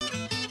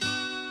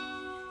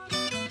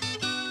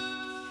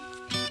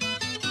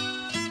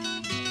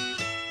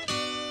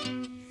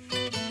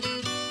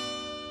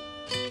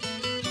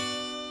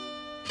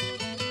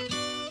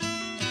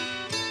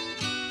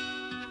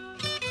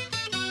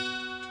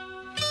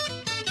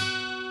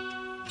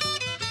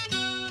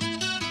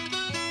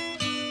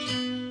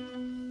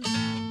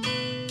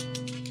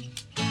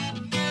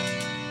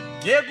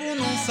Yegu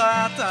num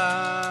sata,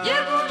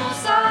 Yegu num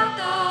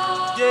sata,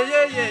 ye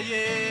ye ye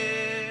ye,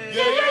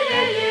 ye ye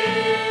ye ye,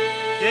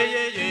 ye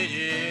ye ye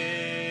ye,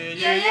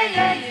 ye ye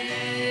ye ye.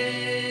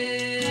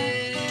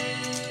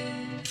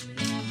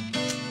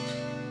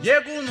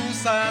 Yegu num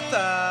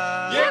sata,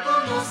 Yegu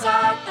num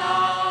sata,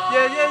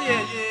 ye ye ye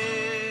ye,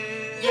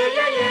 ye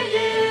ye ye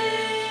ye,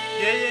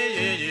 ye ye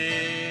ye ye,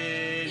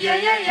 ye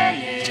ye ye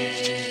ye.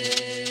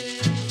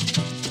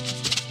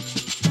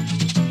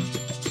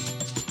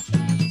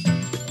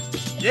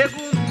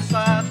 Yegu num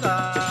sata,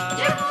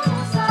 Yegu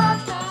num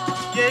sata,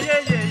 ye ye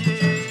ye ye,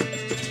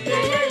 ye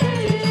ye ye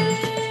ye,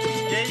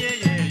 ye ye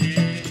ye ye,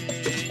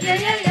 ye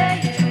ye ye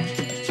ye.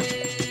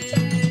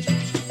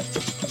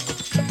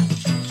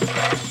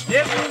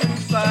 Yegu num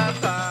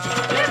sata,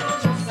 Yegu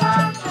num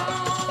sata,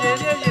 ye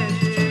ye ye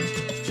ye,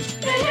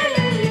 ye ye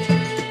ye ye,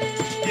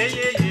 ye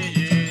ye ye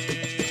ye,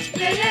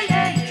 ye ye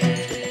ye ye.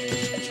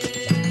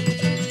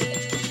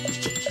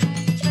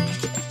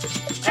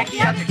 É que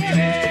há que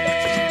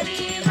querer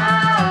mimar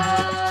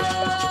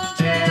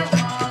teu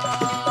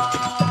ar.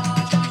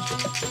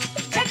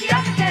 É que há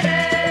que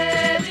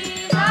querer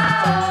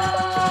mimar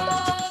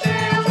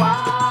teu ar.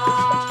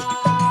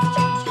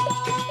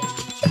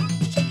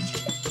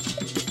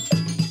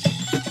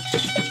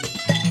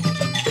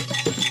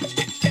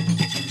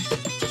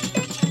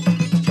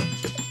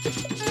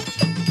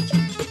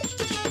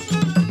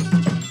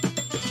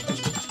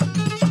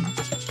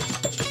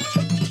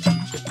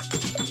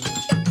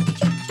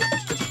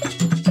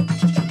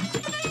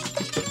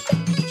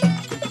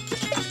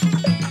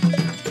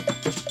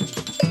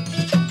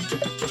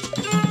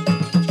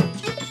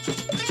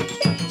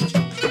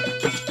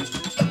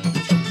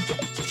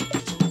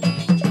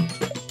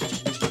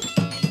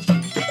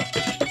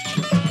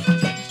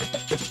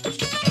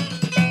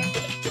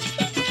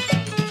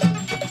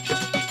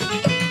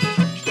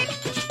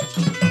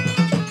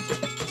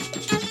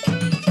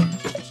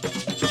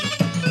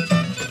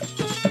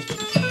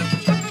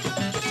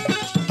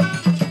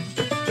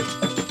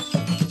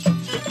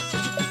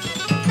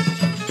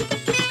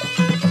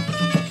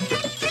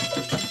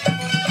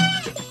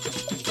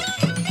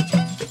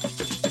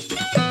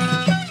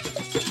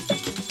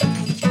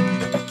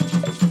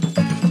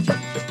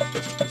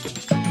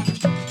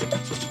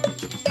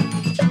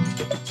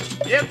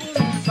 Yegu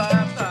num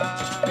sata,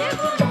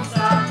 Yegu num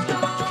sata,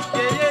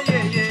 ye ye ye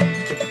ye,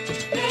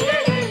 ye ye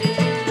ye ye,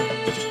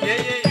 ye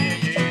ye ye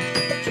ye,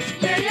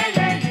 ye ye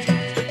ye ye.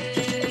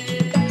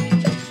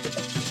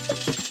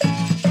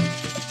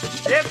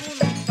 Yegu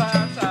num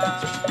sata,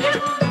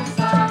 Yegu num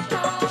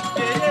sata,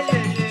 ye ye ye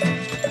ye,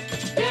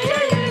 ye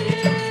ye ye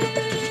ye,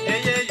 ye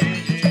ye ye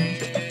ye,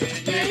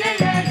 ye ye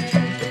ye ye.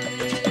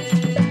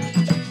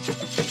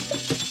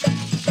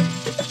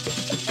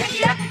 É que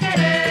há que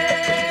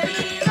querer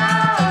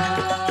mimar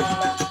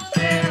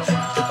teu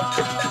ar.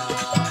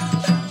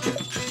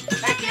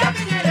 É que há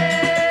que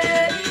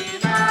querer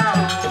mimar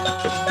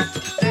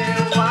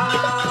teu ar.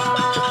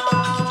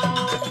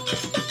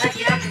 É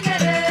que há que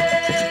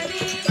querer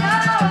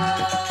mimar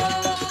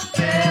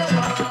teu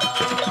ar.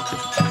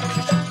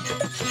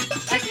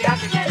 É que há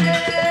que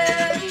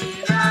querer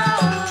mimar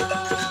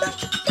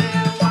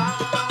teu ar.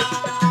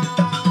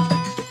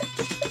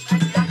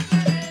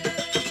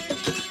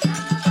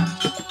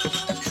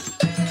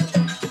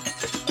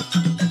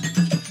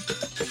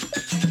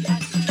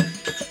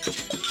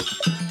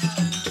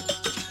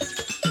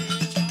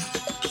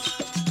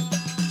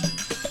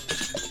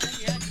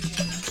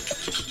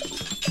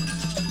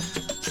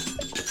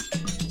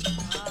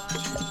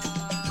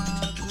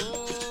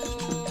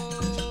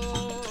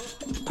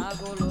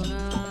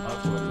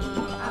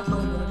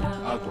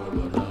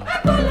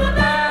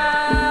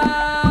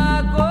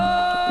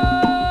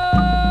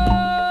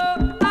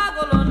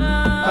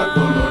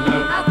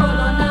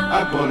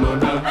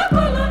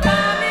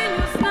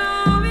 Caminhos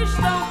não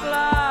estão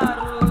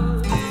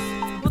claros,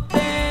 o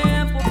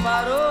tempo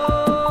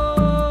parou,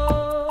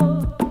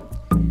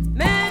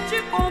 mente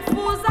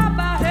confusa,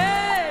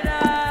 barreiras,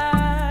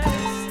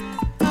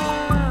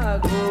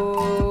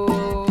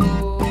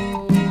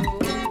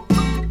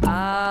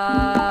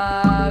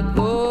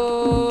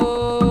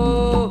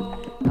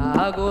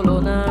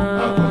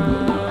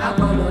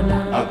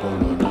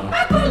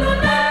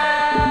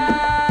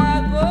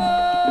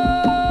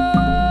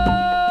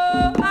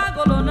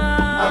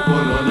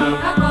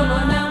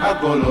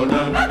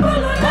 agolona,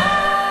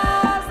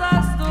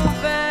 rosas do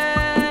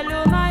velho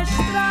na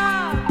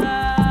estrada,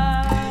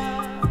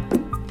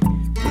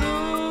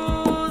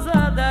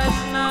 cruzadas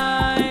na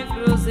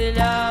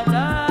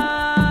encruzilhada,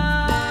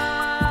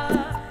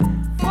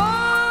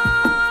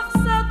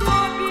 força do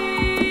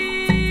obiorobô,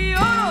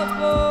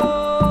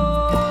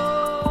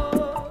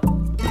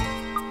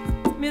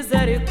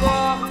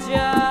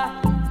 misericórdia,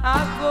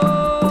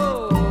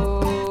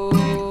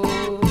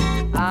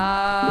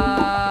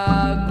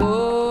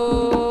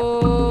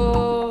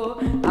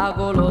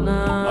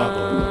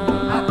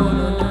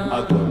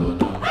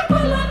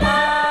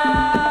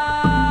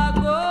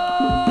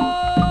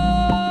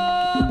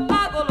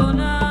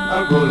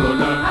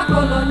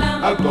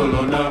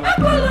 Agolona.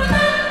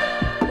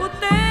 O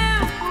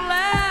tempo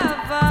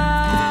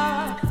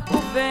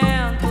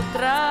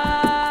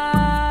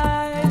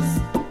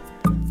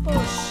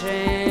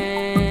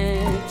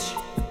Oxente,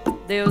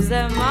 Deus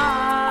é mais.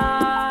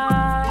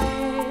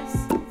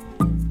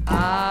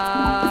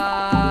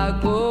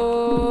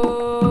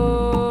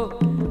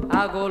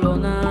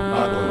 Agolonã,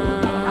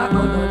 agolonã,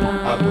 agolonã,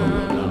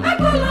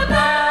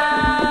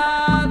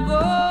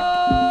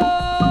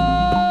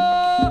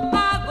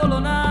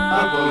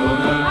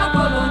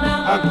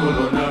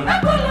 agolonã.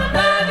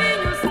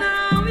 Caminhos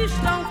não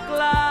estão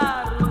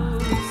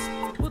claros,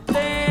 o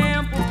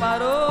tempo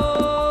parou.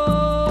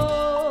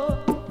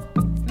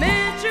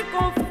 Mente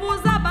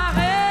confusa,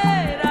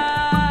 barreiras.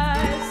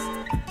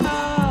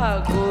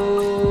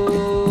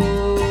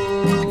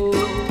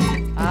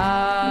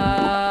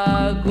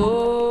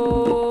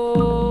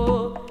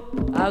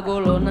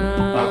 Agolonã,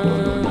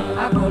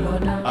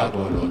 agolonã,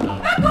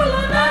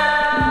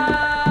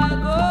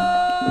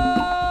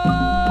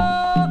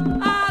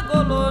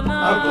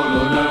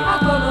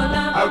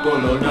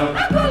 agolonã.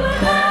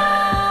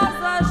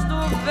 Rosas do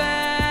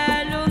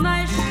velho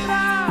na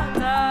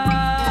estrada,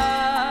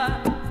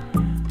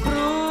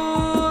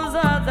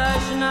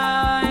 cruzadas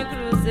na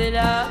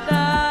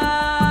encruzilhada.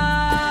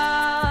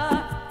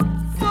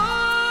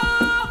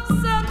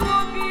 Força do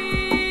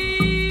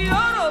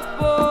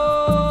Obiorobô,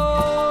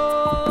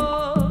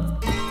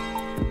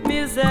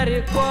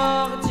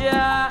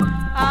 misericórdia.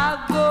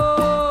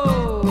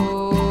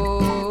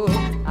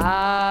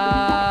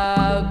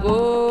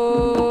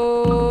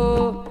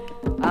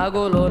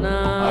 Agolonã,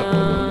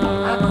 agolonã,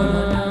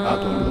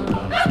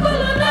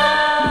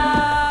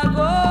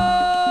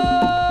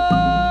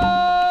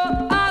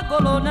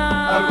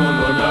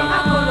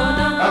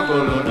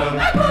 agolonã.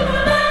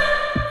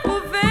 O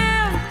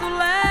vento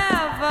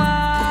leva,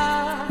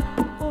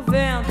 o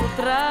vento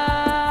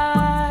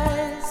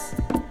traz.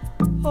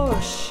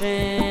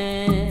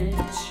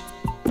 Oxente,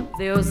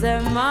 Deus é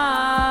mais.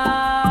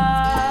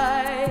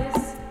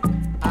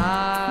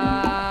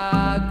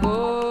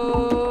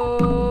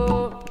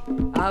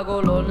 Agolonã,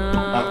 agolonã,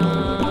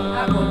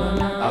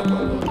 agolonã,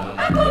 agolonã,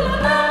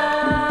 agolonã,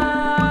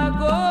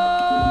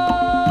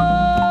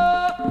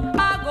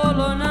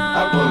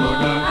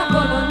 agolonã,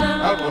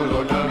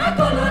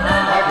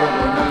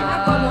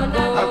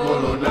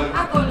 agolonã,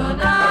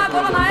 agolonã,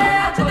 agolonã, é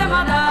de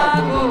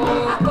demadago.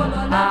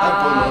 Agolonã,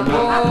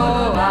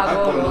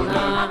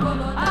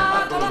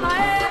 agolonã, é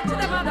de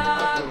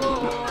demadago.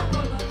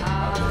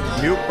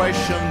 Meu pai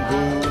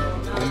Xangô,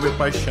 o meu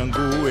pai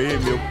Xangô é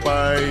meu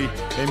pai.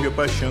 É meu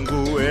pai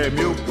Xangô, é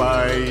meu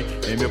pai.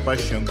 É meu pai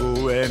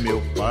Xangô, é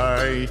meu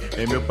pai.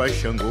 É meu pai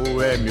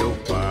Xangô, é meu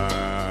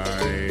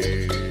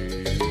pai.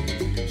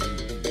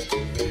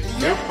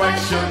 Meu pai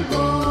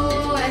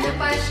Xangô, é meu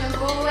pai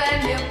Xangô, é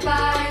meu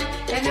pai.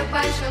 É meu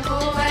pai Xangô,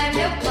 é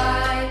meu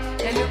pai.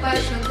 É meu pai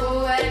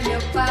Xangô, é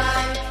meu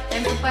pai. É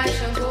meu pai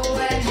Xangô,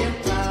 é meu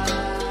pai.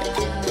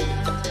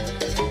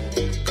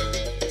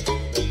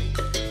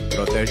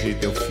 Protege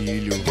teu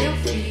filho, Meu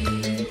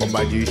filho,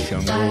 Oba de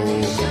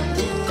Xangô,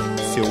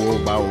 seu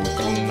Oba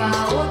Otum,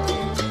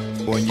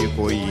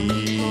 Bonicoí,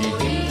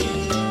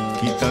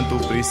 que tanto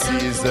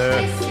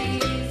precisa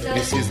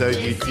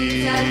de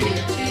ti,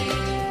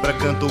 pra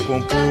canto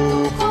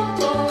compor,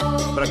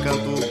 pra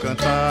canto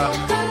cantar,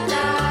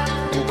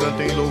 o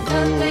canto em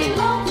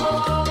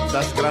louvor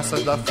das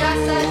graças da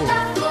flor,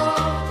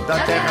 da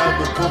terra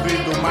do povo e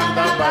do mar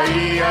da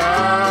Bahia.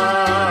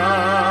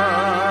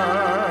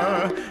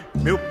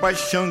 Meu pai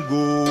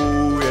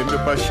Xangô, é meu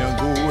pai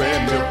Xangô, é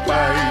meu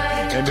pai.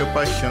 É meu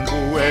pai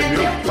Xangô, é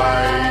meu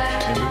pai.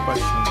 É meu pai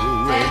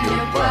Xangô, é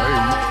meu pai.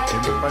 É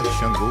meu pai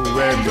Xangô,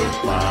 é meu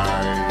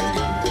pai.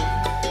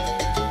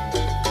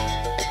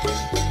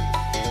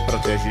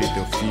 Protege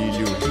teu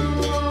filho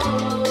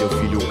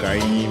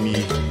Caíme,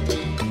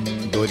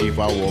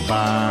 Dorival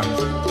Obá,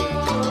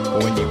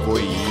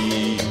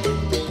 Onicoí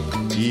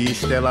e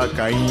Estela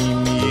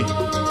Caíme,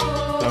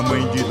 a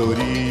mãe de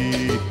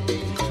Dori,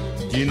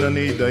 de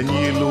Nani e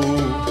Danilo,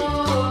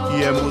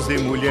 que é musa e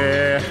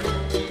mulher,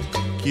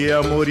 que é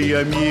amor e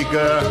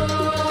amiga,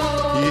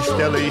 e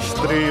Estela e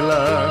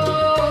estrela,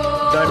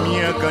 da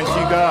minha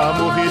cantiga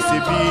amor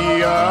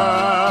recebia.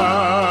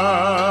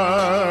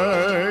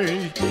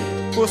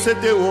 Você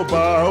deu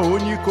Oba,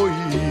 Onicoí,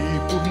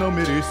 por não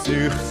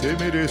merecer ser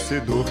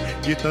merecedor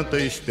de tanta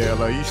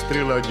Estela e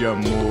estrela de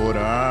amor.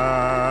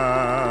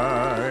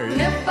 Ai.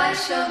 Meu pai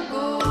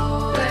Xangô,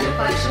 é meu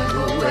pai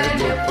Xangô, é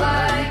meu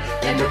pai.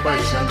 É meu pai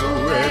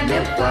Xangô, é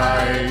meu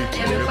pai.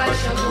 É meu pai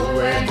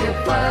Xangô, é meu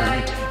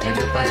pai. É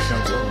meu pai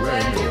Xangô,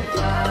 é meu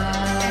pai.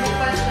 É meu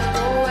pai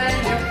Xangô, é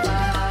meu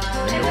pai.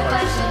 É meu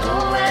pai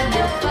Xangô, é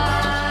meu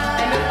pai.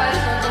 É meu pai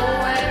Xangô, é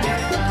meu pai.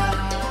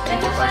 É meu pai Xangô, é meu pai. É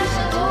meu pai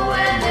Xangô, é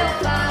meu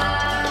pai. É meu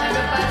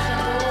pai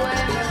Xangô, é meu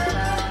pai.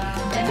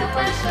 É meu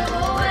pai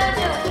Xangô, é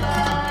meu pai. É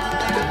meu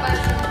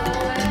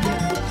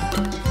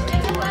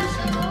pai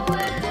Xangô, é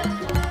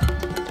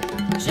meu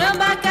pai.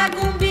 Jambaca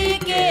cumbi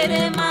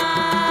querema,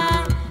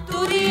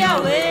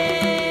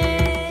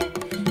 turiauê.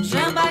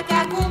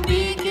 Jambaca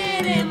cumbi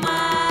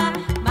querema,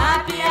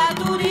 mapia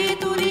turi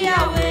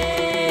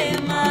turiauê,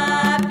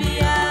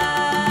 mapia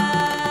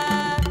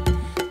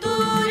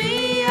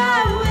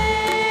turiauê,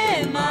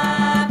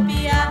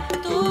 mapia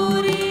turi.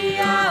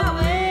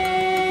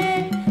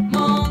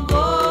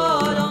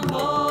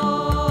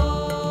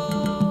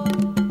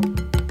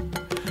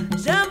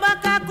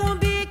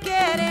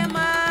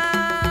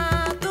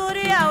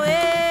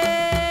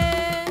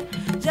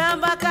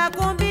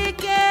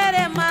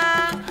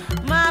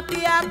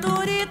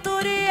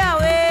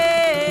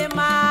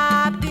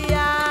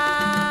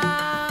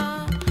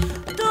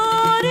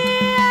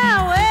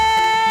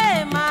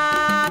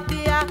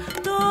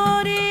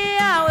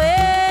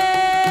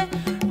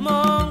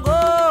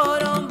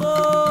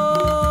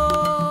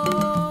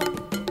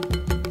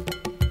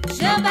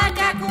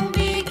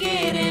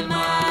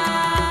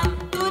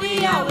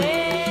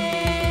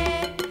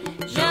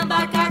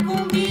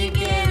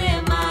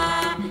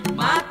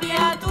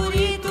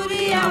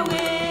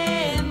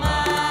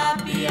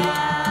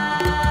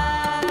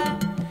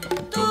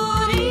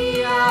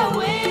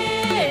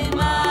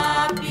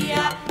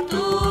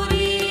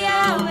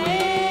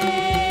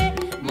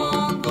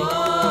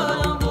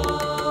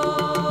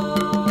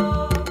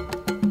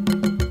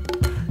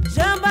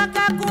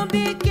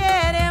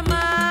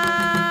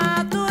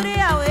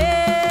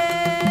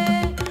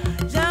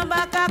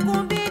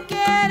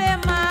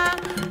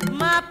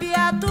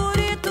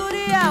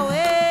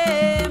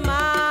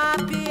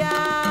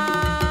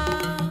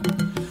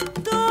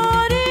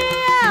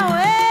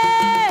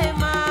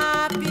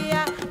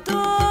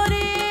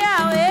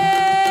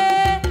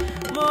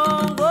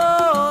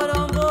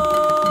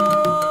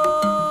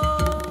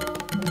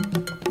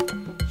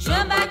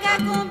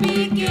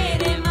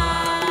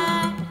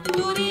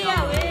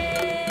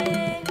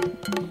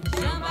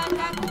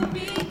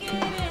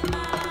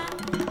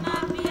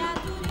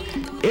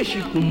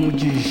 Este como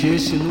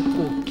dizesse no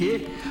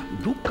coquê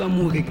do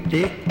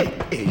camuretê,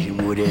 de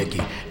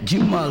moleque, de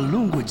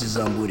malungo de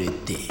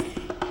zamburetê.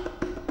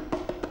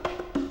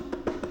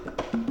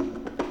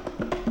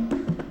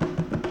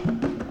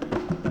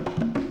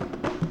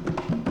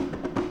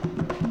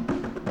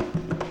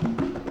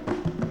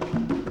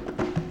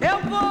 Eu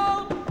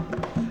vou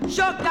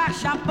jogar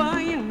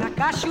champanhe na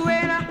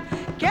cachoeira,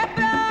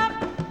 quebrar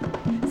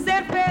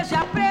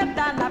cerveja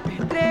preta na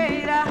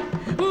pedreira,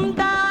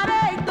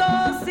 darei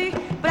doce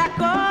pra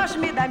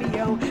Cosme e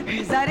Damião,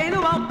 rezarei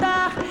no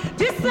altar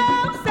de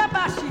São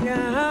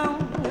Sebastião,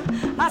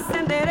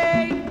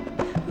 acenderei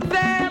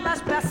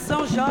velas pra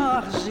São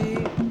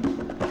Jorge,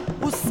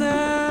 o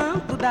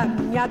santo da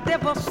minha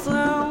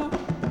devoção.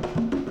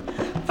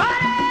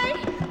 Farei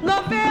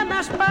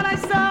novenas para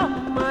as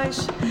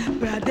almas,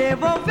 pra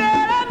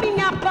devolver a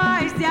minha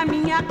paz e a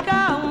minha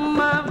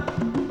calma.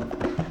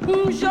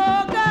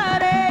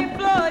 Jogarei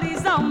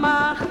flores ao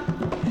mar,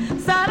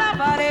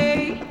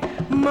 saravarei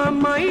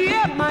mamãe e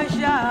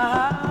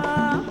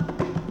Iemanjá.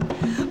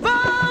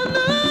 Vou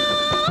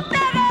no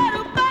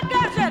terreiro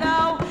pagar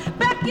geral,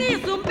 pra que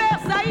zumbi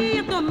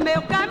sair do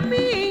meu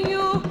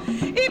caminho,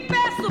 e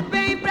peço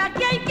bem pra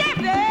quem quer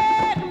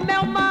ver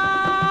meu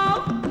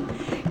mal.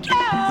 Que o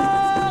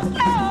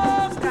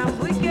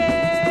cambuique,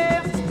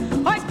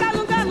 oi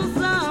calunga no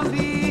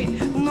zambi,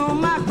 no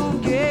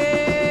magungue.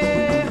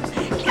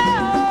 Que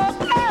o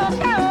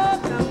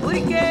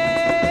cambuique,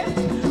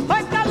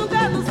 oi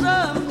calunga no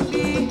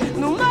zambi,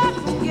 no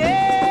magungue.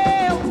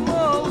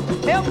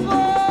 Eu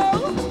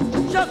vou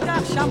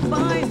jogar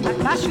champanhe na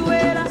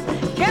cachoeira,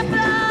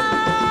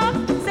 quebrar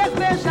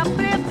cerveja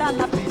preta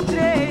na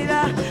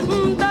pedreira,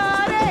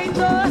 darei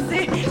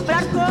doce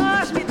pra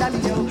Cosme e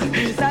Damião,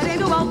 rezarei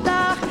no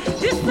altar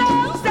de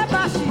São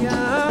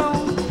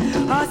Sebastião,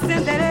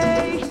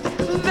 acenderei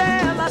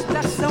velas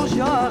pra São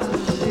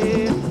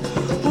Jorge,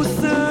 o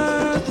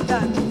santo da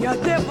minha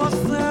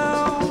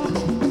devoção.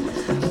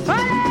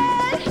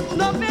 Farei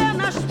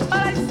novenas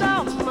para as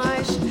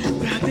almas,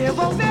 pra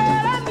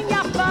devolver a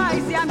minha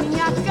paz e a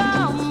minha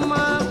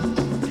calma.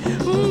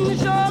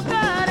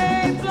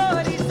 Jogarei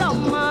flores ao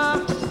mar,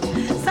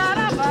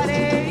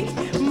 saravarei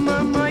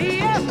mamãe e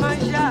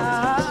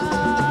Iemanjá.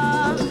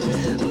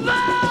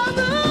 Vou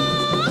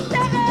no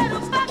terreiro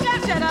pagar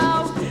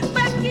geral,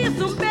 pra que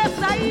zumbi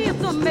sair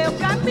do meu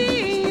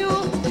caminho,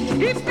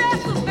 e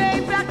peço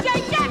bem pra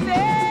quem quer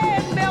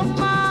ver meu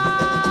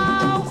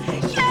mal.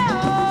 Que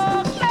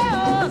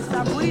o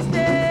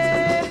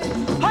saburité,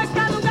 oi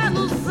calunga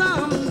no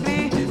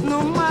zambi,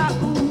 no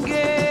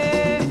magungue.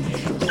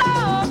 Que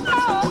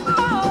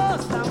o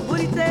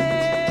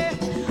saburité,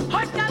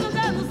 oi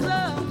calunga no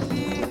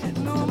zambi,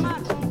 no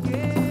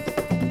magungue.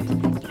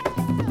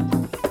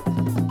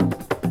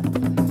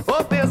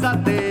 Ô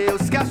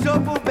pesadeus que achou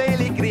por bem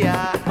lhe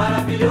criar,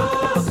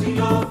 Maravilhoso,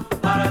 Senhor,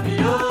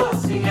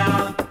 maravilhoso,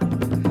 Senhor.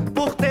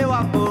 por teu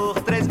amor,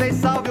 3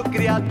 vezes salve o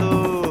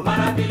Criador.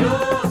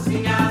 Maravilhoso,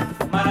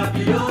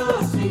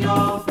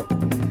 Senhor.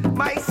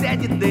 Mas se é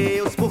de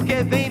Deus,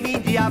 porque vem me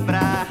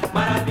endiabrar?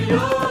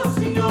 Maravilhoso,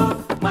 Senhor.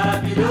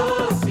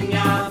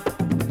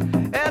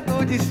 É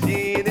do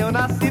destino, eu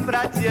nasci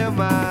pra te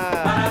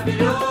amar.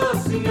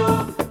 Maravilhoso,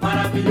 Senhor.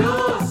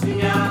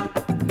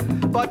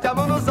 Bote a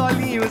mão nos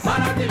olhinhos,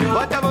 Maravilhoso.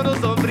 bote a mão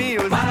nos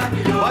ombrinhos,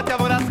 Maravilhoso. bote a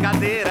mão nas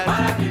cadeiras.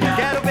 Maravilhoso.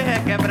 Quero ver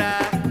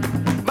requebrar,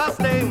 mas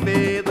tenho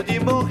medo de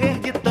morrer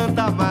de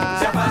tanta amar.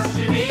 Se afaste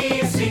de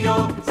mim,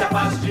 Senhor. Se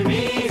afaste de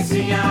mim,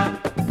 Senhor.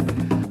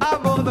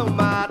 Amor não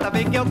mata,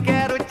 vem que eu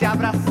quero te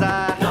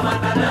abraçar. Não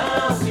mata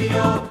não,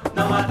 Senhor.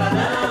 Não mata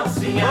não,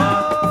 Senhor.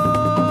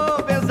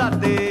 Oh,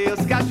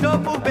 pesadeus que achou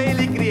por bem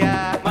lhe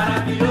criar.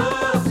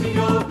 Maravilhoso,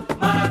 Senhor.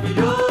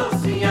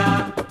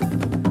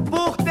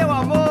 Por teu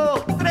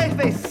amor, 3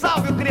 vezes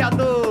salve o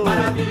Criador.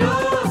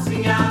 Maravilhoso,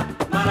 Senhor.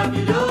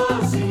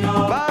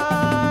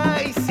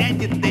 Mas se é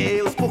de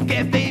Deus,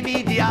 porque vem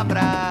me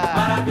endiabrar?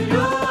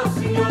 Maravilhoso,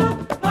 Senhor.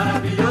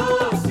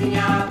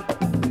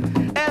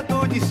 É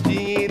do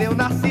destino, eu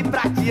nasci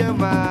pra te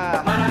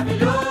amar.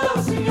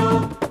 Maravilhoso,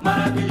 Senhor.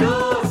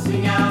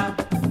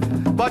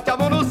 Bote a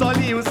mão nos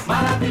olhinhos,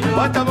 Maravilhoso.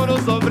 bote a mão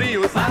nos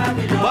ombrinhos,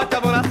 Maravilhoso. bote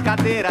a mão nas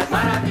cadeiras.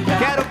 Maravilhoso.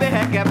 Quero ver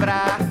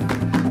requebrar,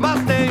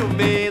 mas tenho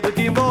medo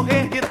de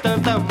morrer de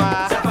tanta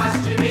amar. Se afaste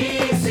de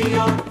mim,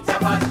 Senhor. Se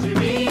afaste de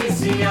mim,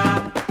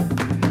 Senhor.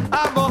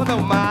 Amor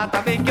não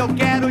mata, vem que eu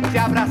quero te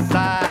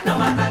abraçar. Não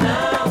mata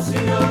não,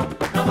 Senhor.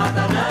 Não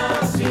mata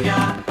não,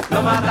 Senhor.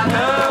 Não mata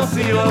não,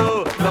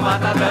 senhor. não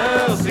mata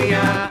não,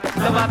 sinhá,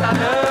 não mata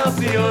não,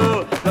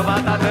 senhor, não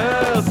mata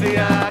não,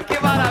 sinhá. Que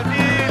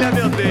maravilha,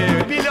 meu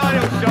Deus, melhor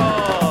eu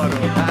choro.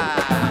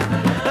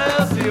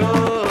 Não,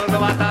 senhor, não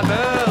mata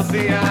não,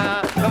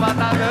 sinhá, não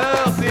mata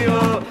não,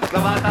 senhor,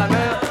 não mata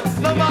não,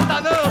 não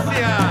mata não,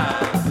 sinhá.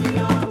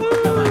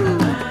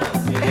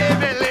 Que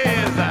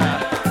beleza.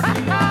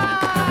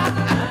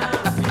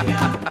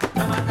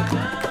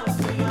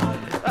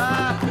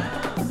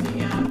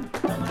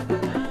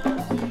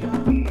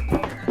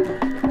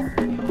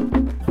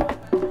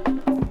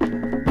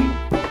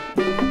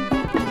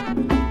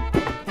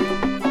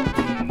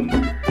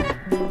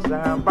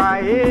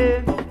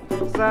 Sambaê,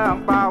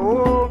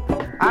 sambaô,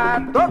 a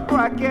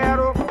doutora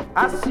quero,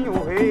 assim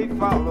o rei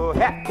falou.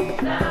 Sambaê,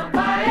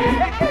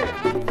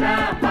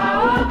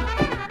 sambaô,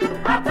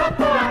 a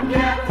doutora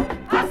quero,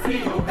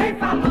 assim o rei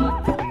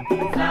falou.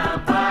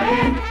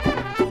 Sambaê,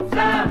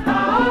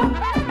 sambaô,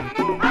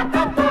 a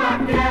doutora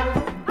quero,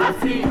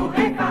 assim o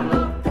rei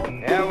falou.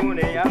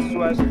 Reúnem as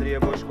suas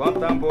tribos com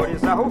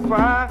tambores a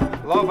rufar.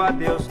 Louva a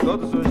Deus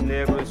todos os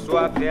negros,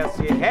 sua fé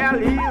se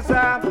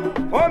realiza.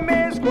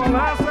 Homens com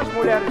lanças,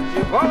 mulheres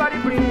de colar e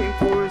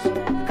brincos,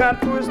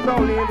 cantos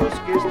tão lindos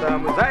que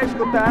estamos a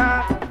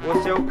escutar.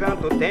 O seu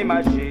canto tem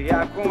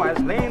magia com as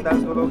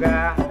lendas do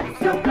lugar. O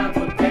seu canto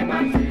tem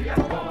magia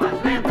com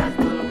as lendas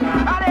do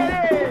lugar.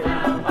 Arerê!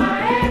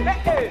 Sambaê,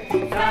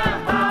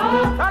 sambaô,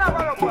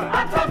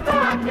 a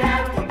doutora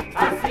quero,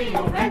 assim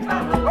o rei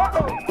falou.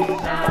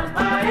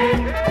 Sambaê,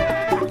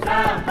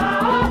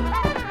 sambaô,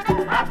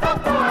 a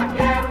doutora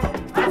quero,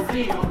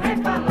 assim o rei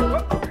falou.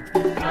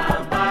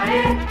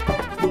 Sambaê,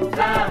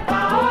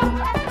 sambaô,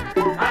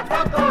 a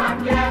doutora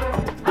quero,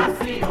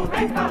 assim o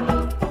rei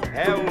falou.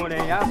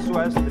 Reúnem as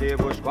suas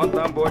tribos com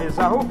tambores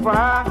a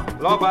rufar.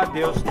 Louva a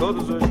Deus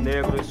todos os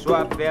negros,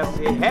 sua fé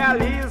se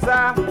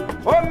realiza.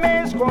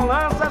 Homens com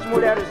lanças,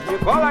 mulheres de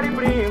colar e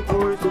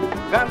brincos,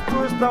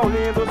 cantos tão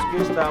lindos que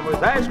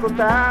estamos a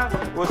escutar.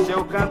 O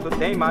seu canto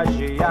tem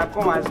magia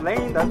com as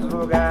lendas do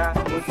lugar.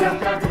 O seu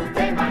canto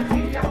tem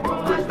magia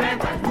com as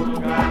lendas do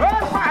lugar.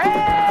 Opa,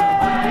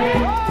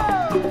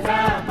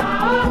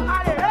 Sambaô,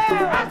 a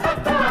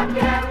doutora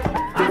quero,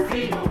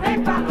 assim o rei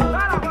falou.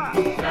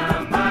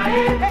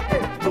 Sambaê,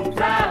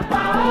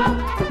 sambaô,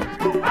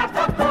 a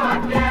doutora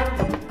quero,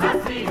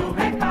 assim o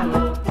rei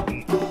falou.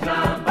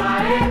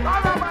 Sambaê,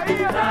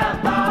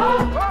 sambaô,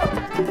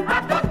 a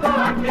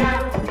doutora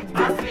quero,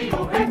 assim o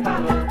rei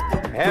falou.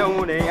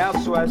 reúnem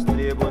as suas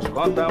tribos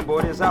com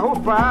tambores a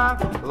rufar.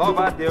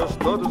 Louva a Deus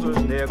todos os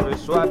negros,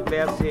 sua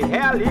fé se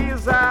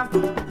realiza.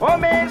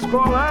 Homens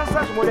com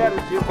lanças,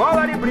 mulheres de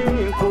colar e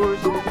brincos,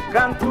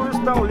 cantos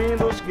tão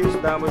lindos que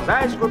estamos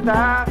a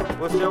escutar.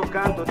 O seu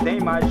canto tem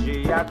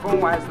magia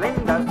com as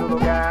lendas do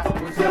lugar.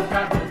 O seu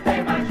canto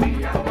tem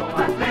magia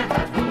com as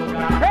lendas do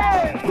lugar.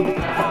 Ei!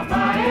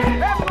 Sambaê,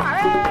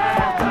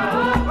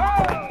 sambaô,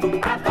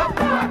 a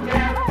doutora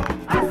quero,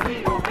 assim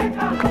o rei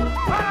falou.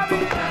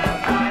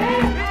 Sambaê,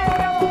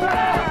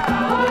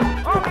 sambaô,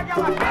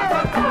 a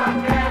doutora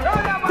quero,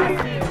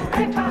 assim o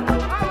rei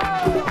falou.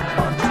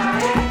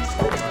 Sambaê,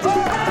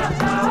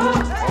 sambaô,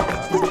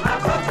 a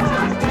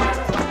doutora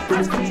quero,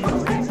 assim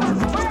o rei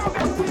falou.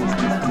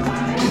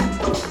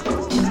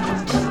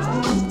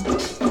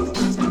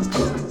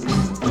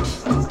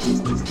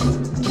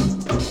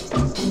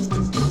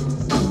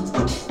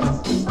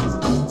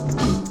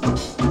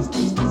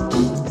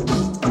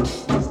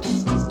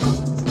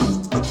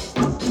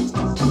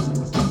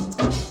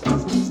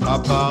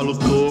 Abala o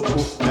toco,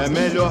 é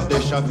melhor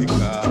deixar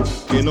ficar.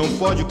 Quem não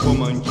pode com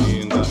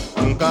mandinga,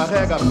 não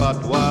carrega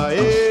patuá.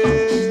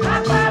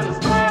 Abala o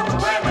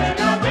fogo, é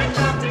melhor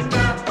deixar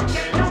ficar.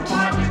 Quem não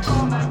pode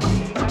com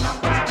mandinga, não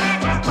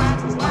carrega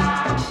patuá.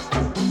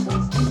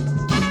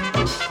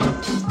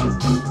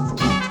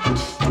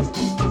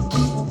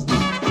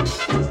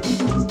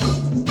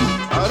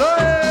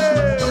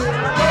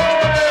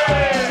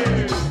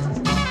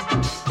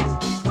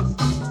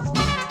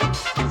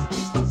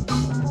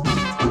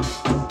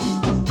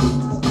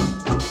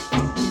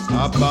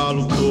 Abala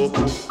o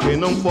toco, quem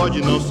não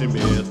pode não se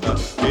meta.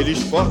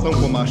 Eles cortam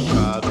com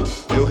machado,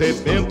 eu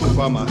rebento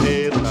com a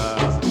marreta.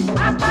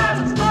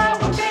 Abala o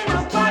fogo, quem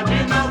não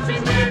pode não se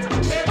meta.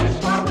 Eles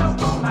cortam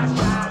com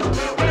machado,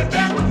 eu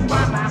rebento com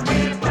a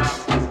marreta.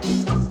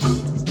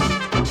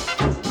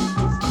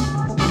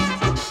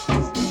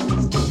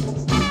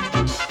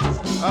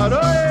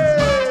 Aroê!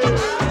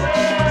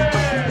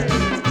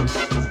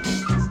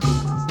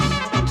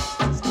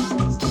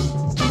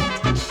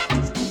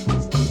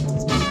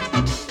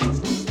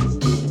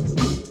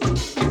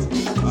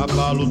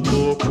 Abala o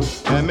toco,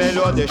 é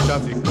melhor deixar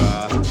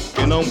ficar.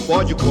 Quem não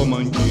pode com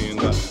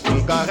mandinga,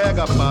 não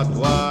carrega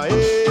patuá.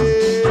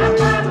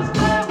 Abala o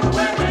fogo,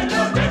 é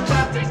melhor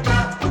deixar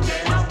ficar.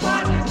 Quem não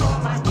pode com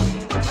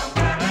mandinga, não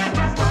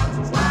carrega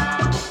patuá.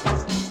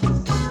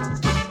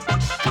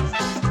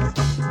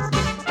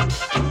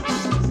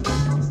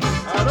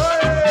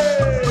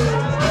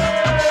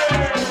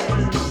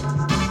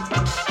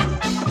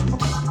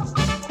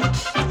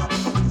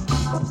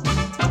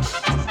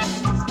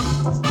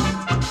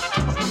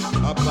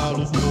 Abala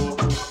o toco,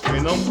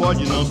 Quem não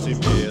pode não se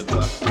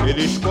meta,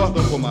 eles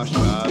cortam com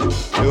machado,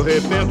 eu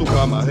rebento com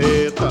a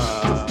marreta.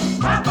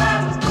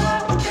 Abalo o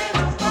fogo, quem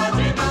não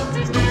pode não se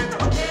meta,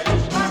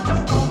 eles cortam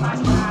com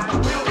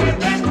machado, eu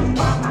rebento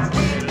com a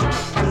marreta.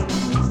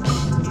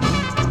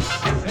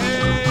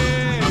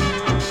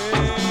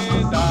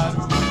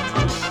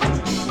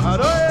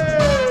 Aroê!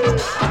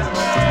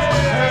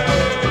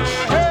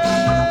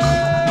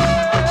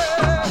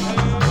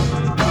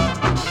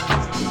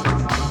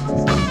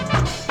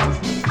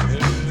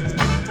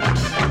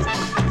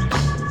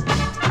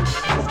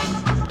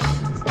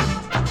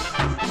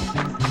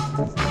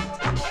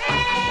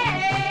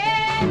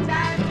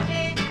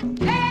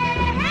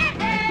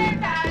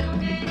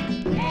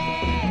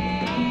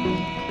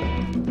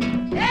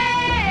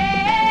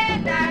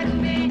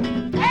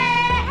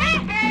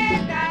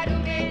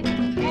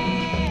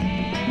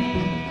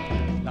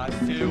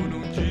 Nasceu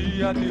num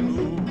dia de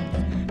luz,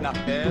 na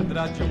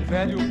pedra de um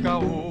velho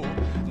caô,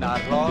 na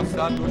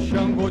roça do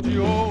Xangô de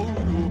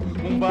ouro,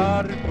 um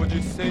barco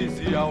de 6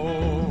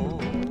 iaô.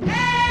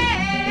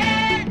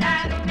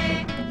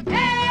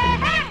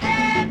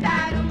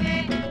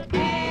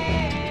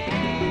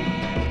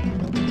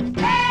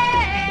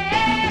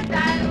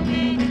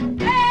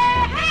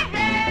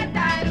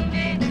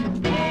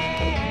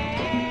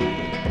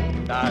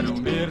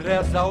 Darumê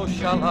reza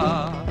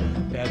Oxalá,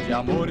 pede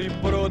amor e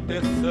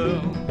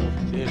proteção,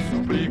 e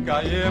suplica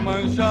a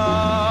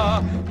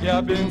Iemanjá que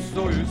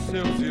abençoe os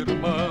seus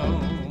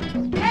irmãos.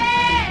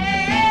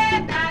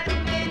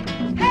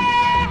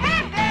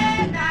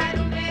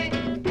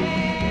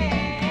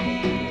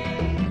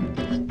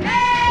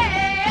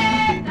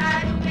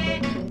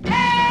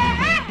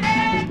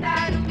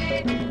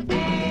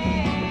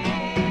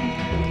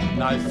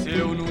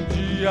 Nasceu num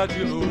dia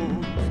de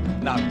luz,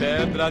 na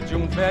pedra de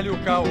um velho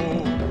caô,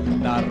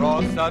 na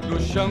roça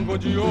do Xangô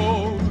de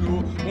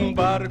ouro, um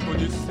barco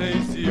de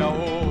 6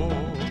 iaô.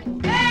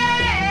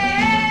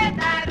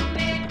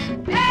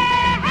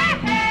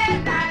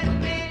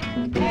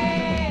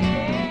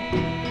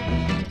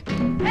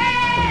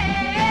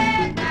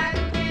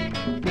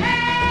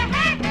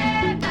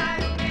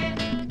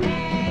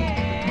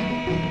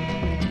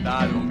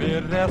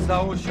 Darumê reza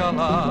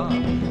Oxalá,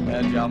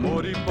 pede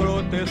amor e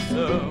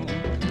proteção,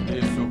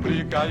 e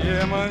suplica a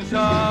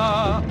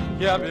Iemanjá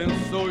que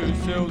abençoe os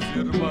seus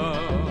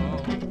irmãos.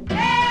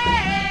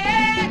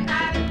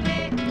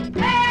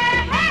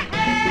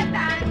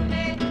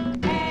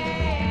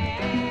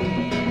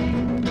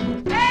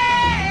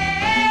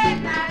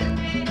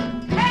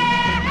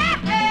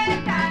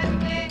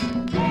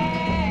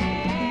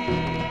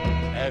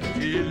 É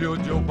filho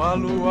de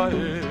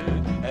Obaluaê,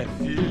 é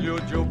filho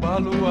de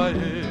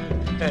Obaluaê,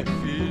 é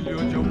filho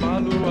de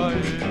Obaluaê,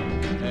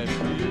 é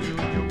filho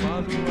de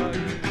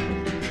Obaluaê.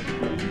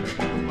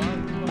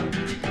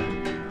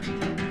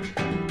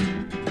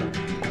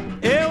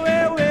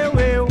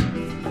 Eu,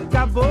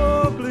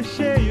 caboclo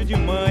cheio de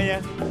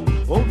manha,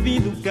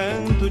 ouvindo o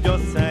canto de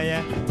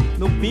ossanha,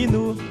 no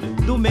pino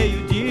do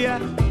meio-dia.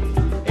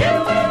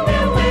 Eu,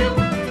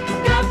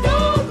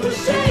 caboclo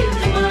cheio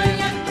de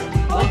manha,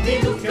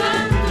 ouvindo o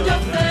canto de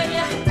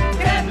ossanha,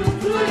 credo,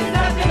 cruz,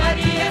 ave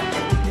Maria.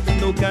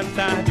 No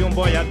cantar de um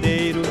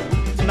boiadeiro,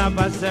 na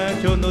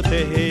vazante ou no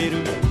terreiro,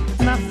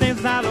 na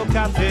senzala ou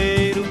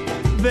caveiro,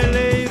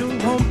 veleiro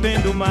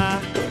rompendo o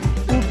mar,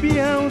 o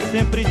peão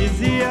sempre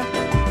dizia,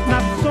 na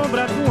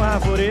sombra de um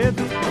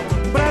arvoredo,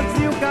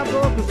 Brasil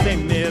caboclo sem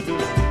medo,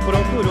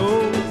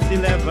 procurou se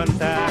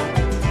levantar.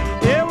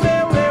 Eu,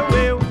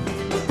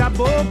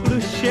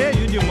 caboclo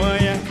cheio de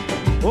manha,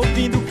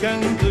 ouvindo o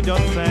canto de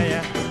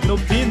ossanha, no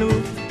pino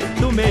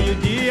do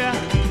meio-dia.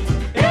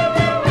 Eu,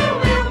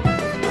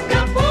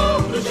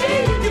 caboclo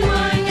cheio de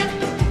manha,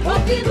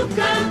 ouvindo o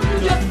canto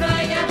de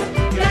ossanha,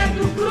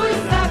 credo, cruz,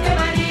 ave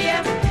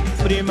Maria.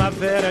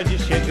 Primavera de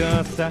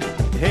chegança,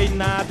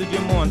 reinado de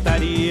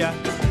montaria,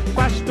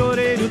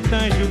 pastoreiro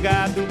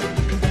tanjugado,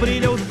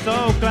 brilha o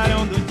sol,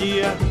 clarão do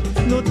dia,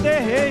 no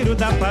terreiro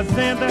da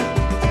fazenda,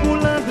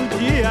 pulando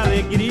de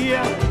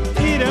alegria,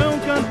 irão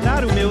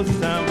cantar o meu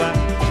samba,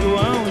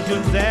 João,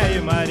 José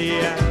e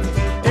Maria.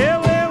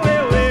 Eu,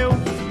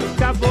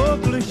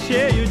 caboclo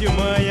cheio de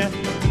manha,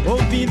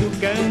 ouvindo o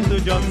canto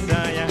de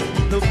ossanha,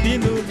 no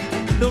pino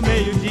do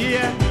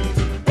meio-dia.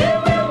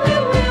 Eu,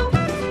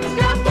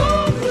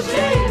 caboclo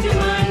cheio de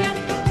manha,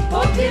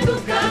 ouvindo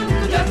o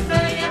canto de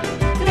ossanha,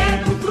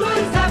 credo,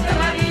 cruz, ave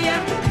Maria.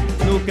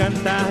 No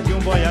cantar de um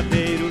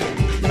boiadeiro,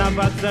 na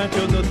vazante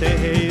ou no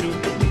terreiro,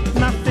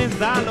 na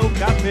senzala ou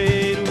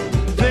caveiro,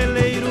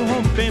 veleiro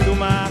rompendo o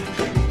mar,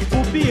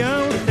 o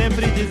peão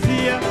sempre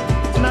dizia,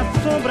 na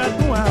sombra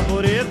de um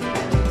arvoredo,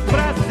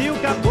 Brasil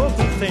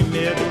caboclo sem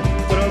medo,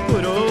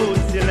 procurou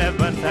se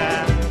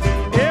levantar.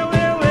 Eu,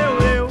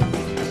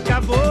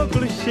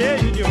 caboclo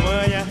cheio de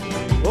manha,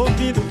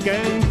 ouvindo o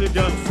canto de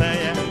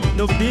ossanha,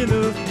 no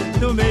pino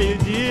do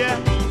meio-dia.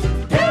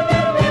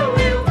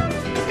 Eu,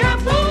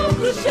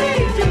 caboclo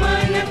cheio de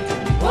manha,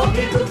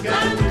 ouvindo o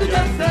canto de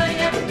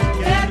ossanha,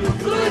 credo,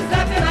 cruz,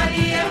 ave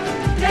Maria,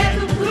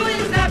 credo,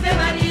 cruz, ave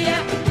Maria,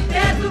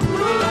 credo,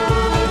 cruz.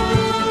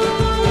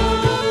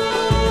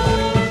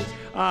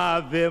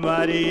 Ave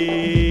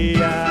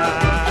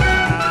Maria.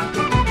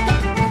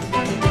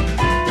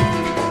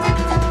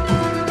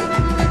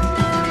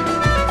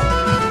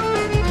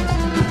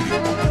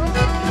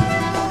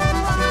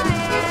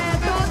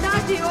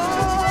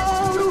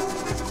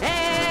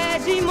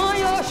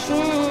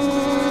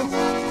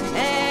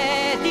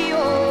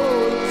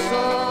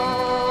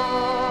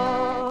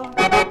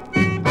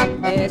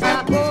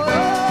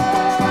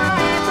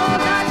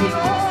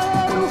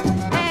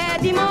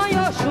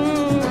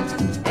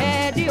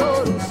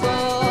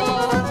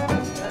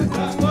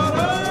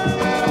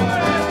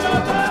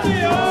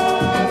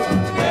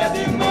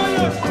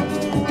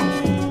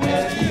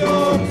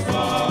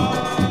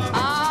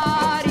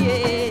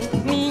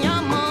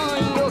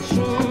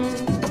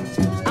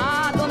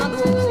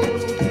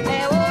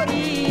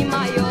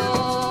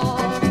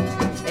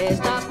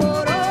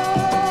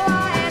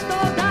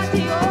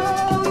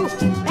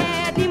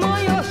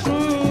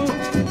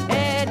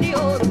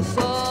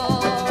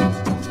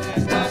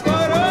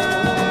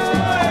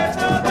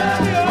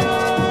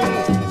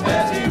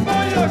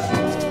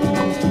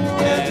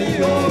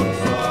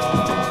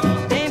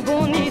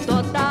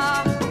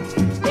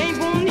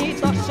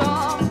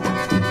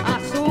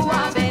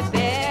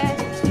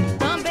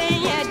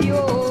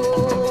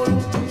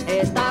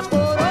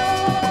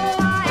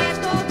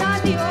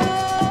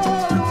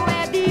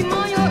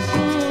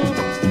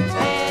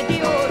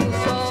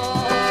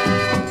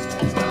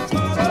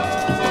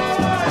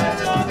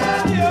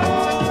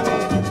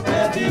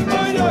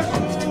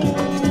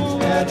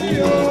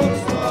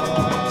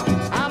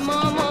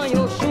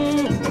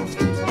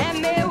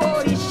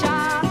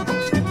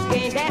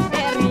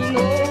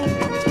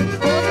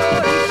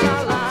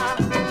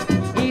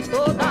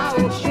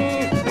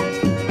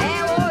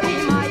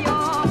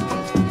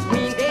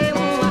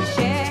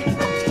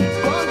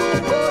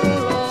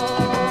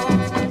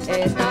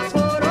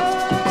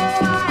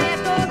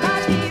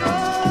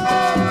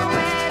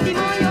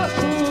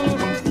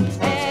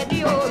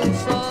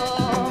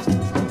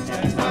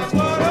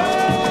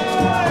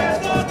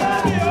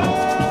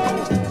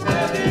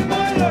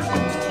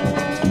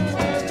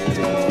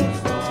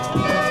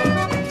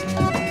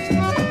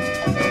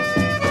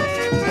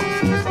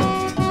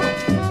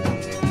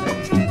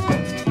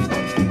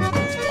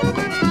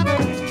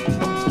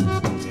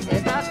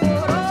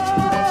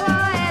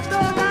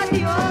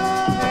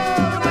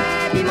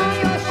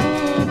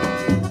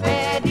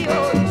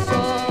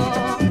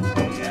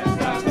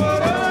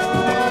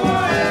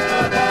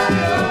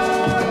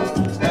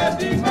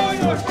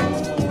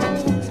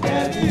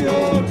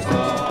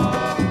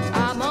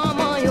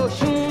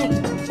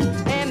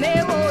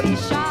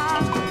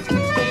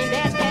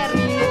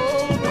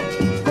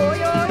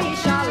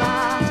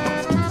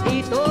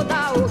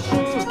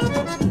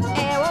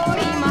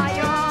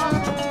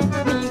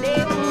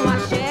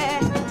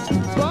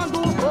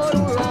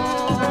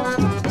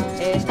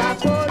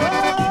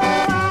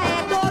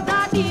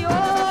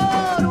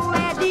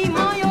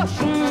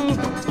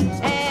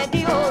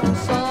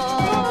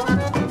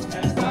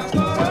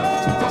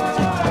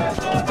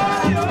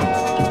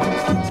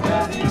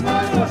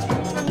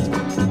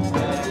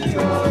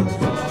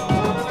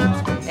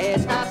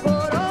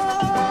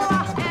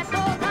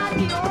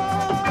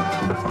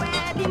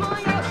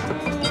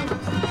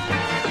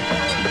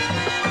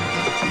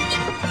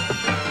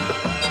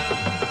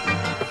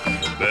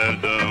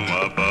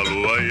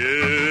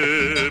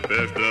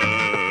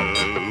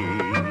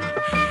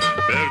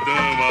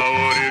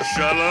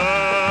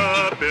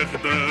 Oxalá,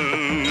 perdão,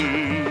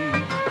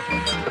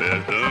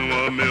 perdão,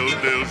 ó meu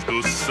Deus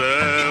do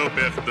céu,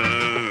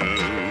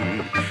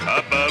 perdão,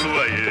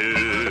 Abaluaiê,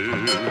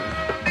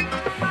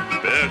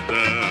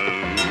 perdão,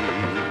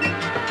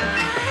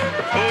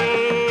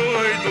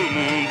 oi do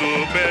mundo,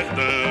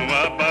 perdão,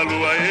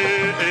 Abaluaiê,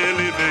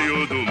 ele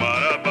veio do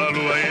mar,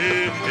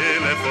 Abaluaiê,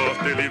 ele é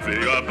forte, ele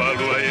veio,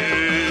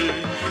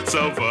 Abaluaiê,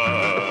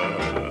 salvar.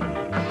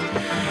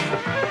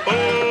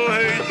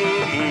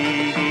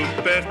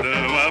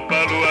 Perdão,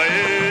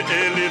 Abaluaiê,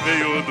 ele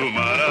veio do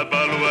mar,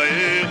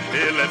 Abaluaiê,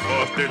 ele é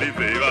forte, ele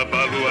veio,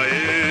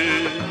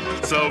 Abaluaiê,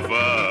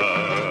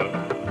 salvar.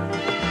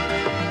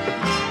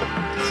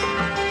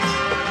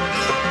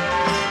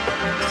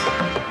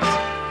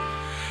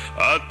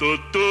 A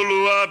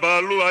Totolo,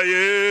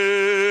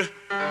 Abaluaiê,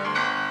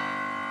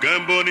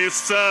 Camboni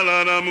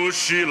sala na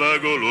mochila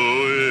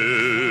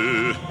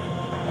goloê,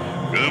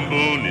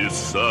 Camboni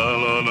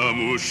sala na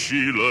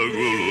mochila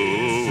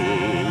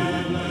goloê.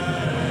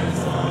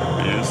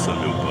 Pensa,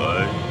 meu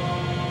pai.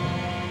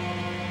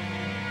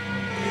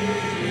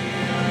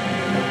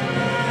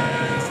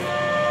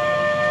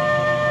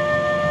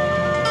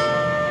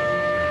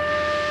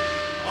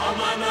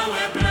 Alma não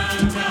é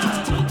branca,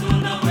 luto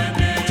não é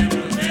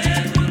negro,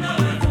 negro não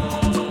é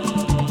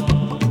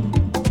flor.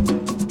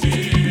 Que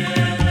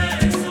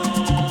eleição,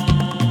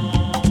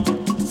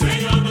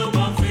 Senhor do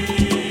bom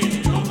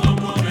fim, do bom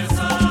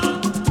começar.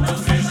 Não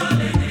seja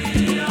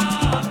alegria,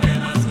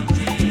 apenas um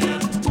dia.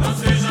 Não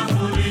seja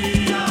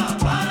folia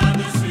para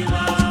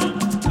desfilar.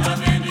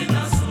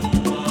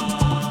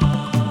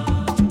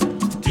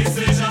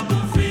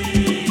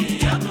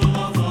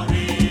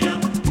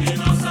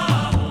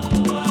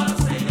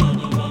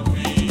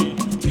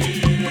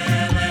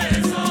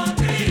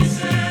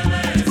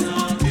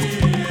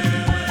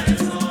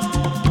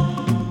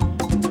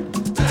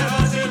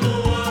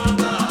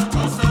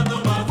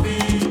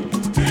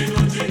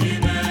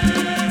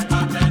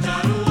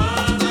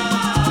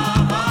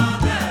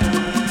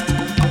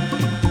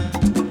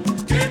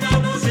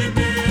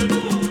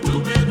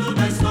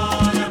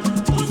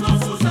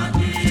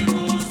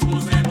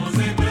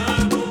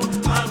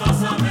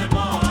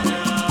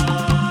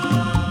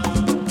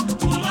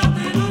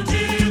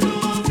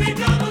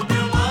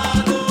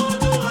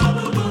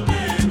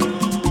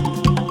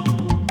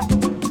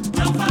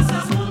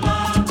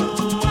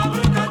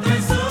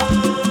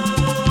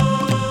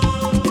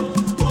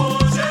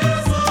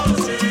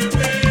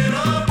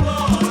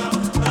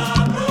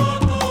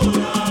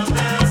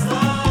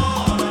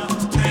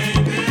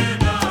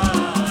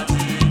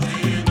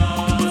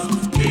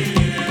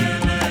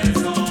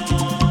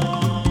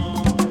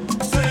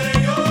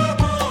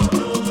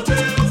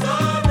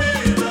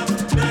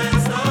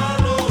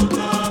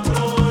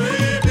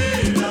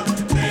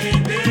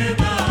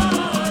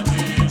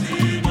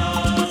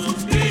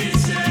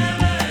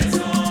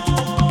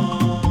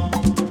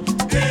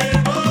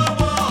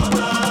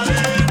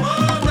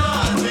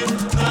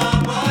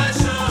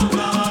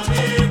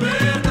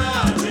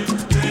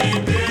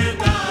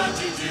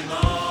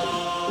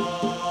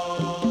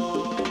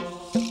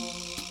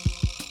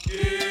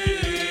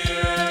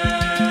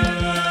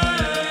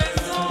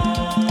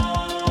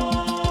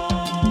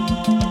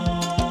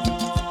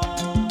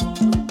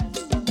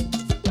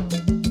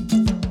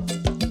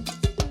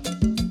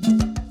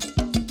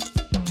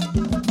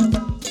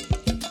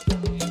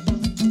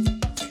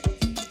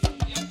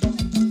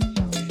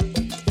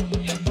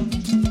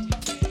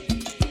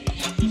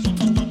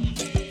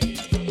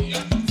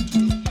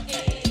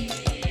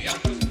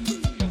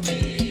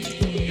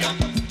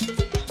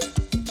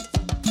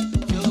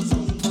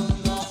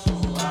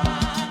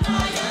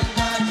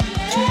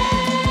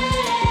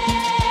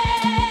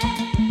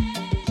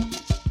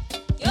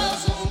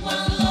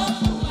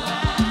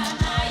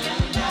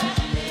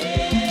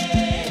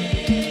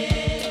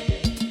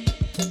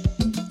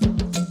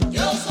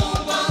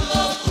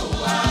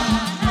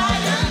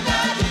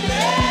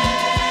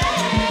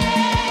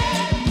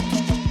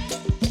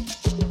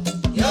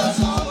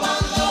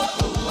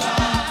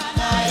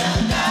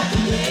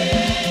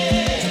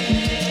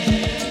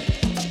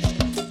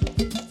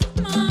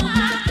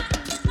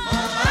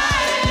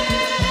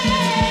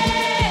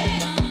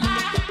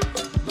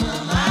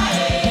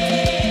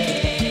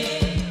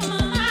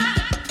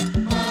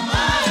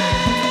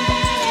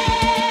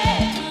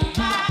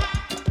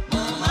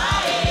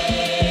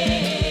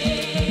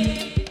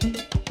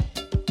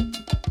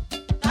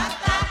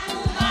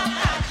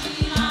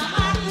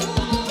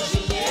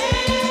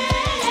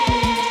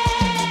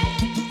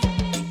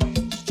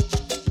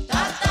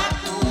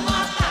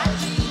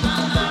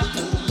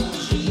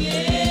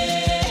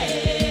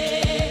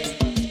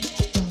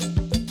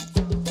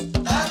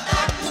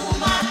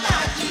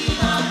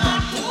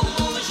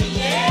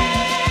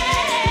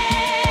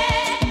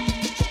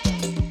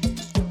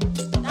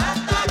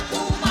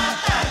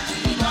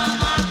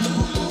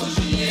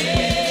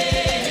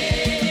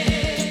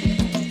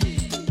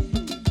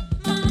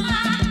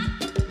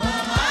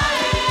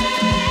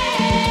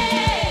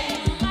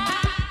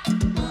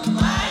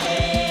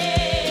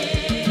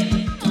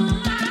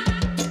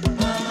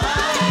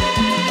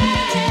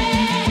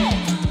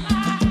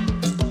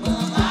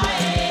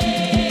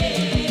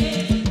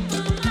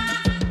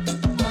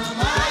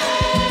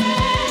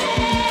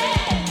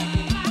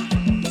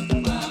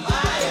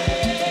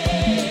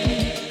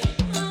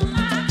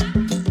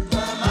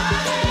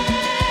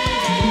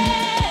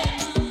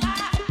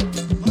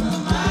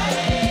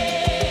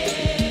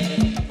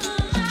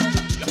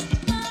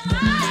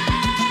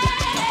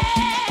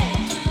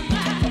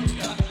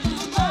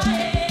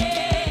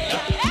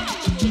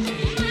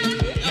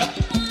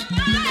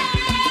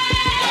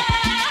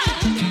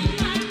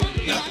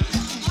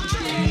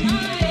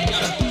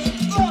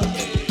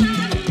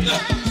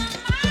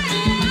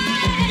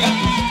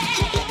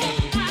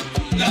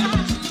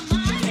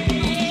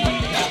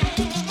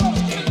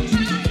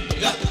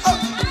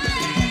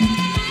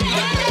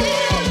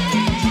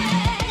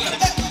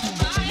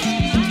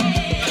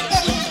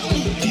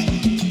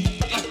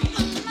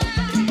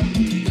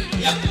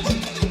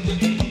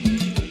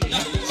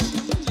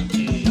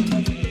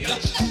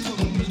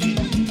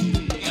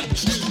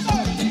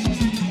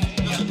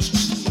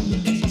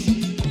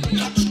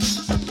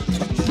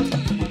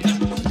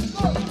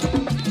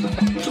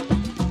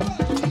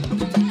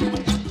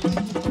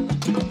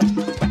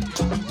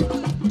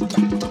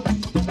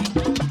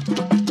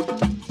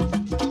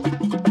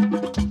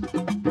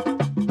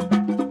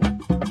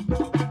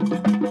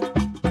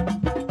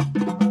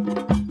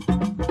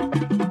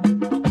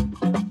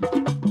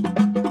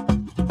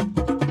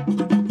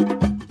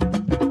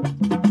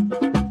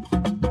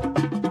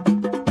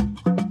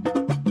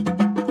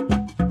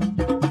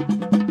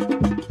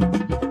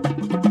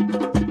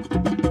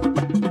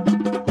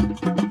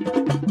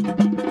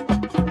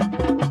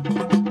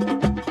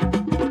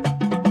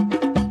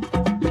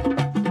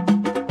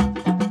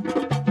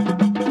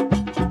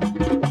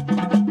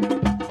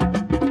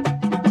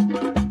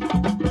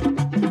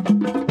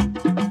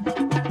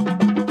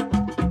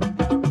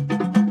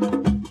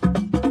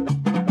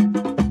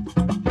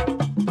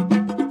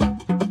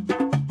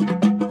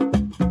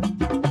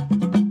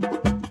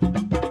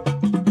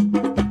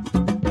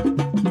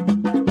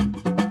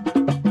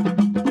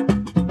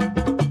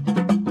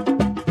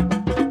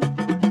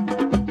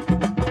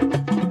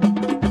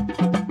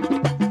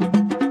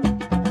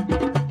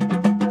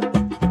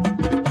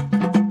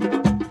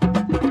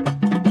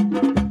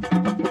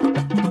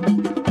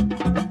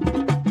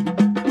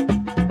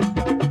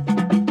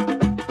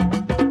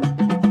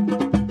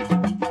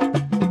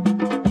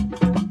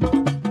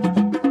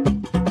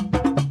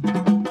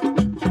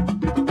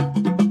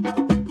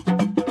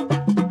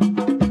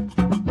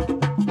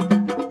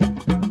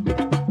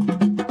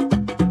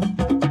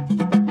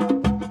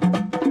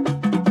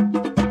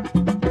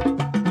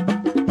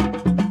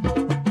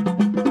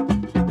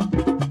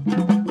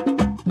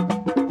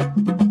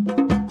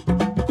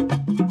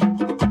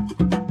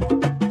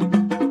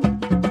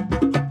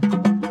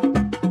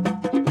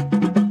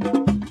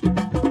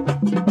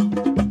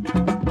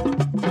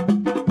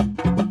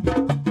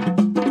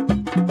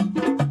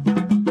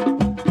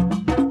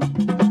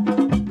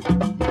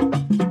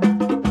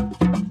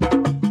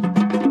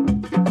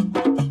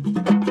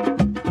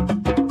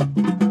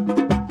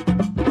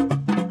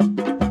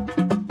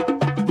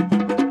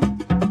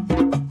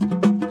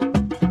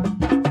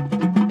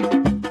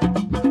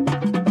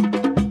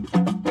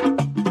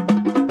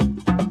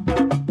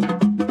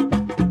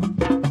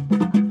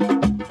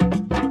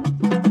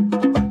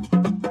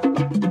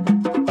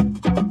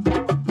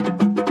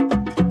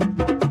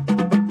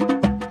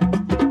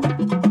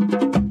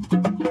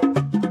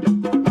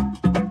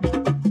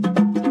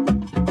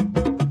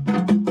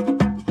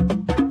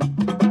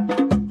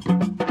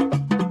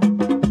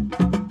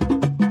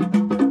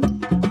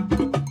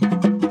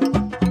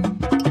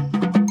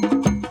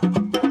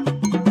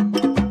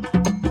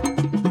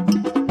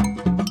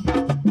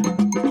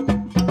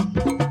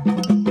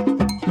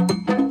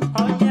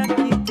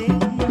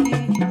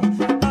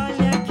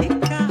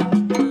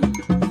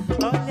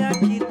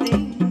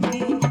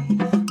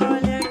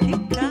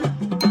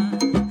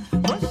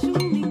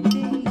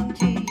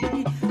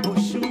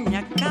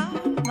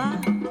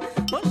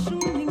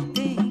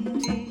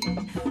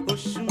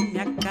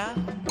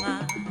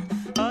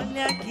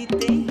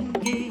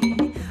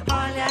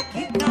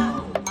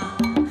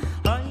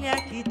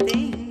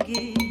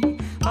 entengue,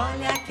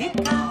 olha que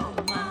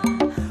calma.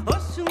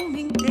 Oxum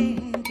me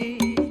entende,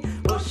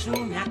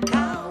 Oxum me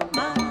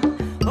acalma.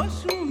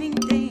 Oxum me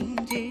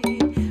entende,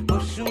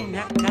 Oxum me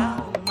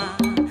acalma.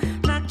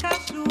 Na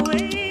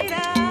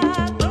cachoeira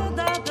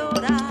toda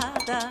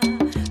dourada,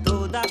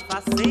 toda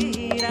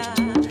faceira,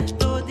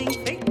 toda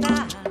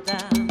enfeitada.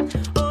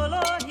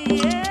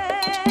 Olorie,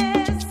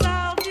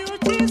 salve o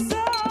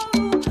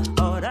tesouro.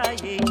 Ora,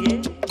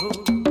 iê,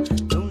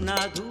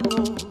 dona do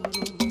ouro.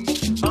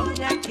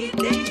 Olha que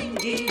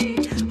dengue,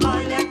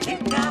 olha que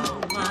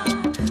calma.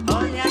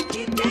 Olha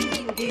que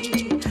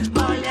dengue,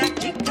 olha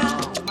que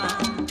calma.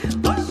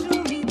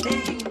 Oxum me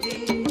entende,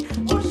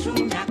 Oxum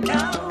me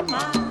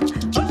acalma.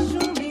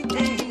 Oxum me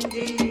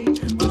entende,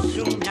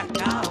 Oxum me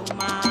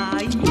acalma.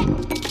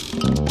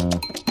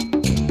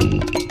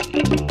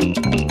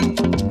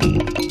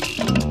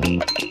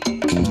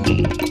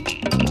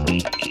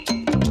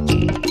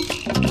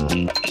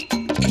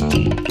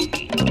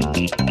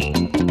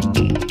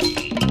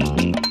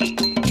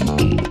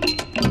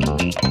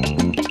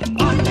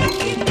 Olha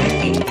que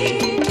dengue,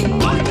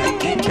 olha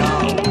que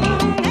calma.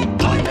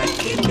 Olha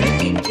que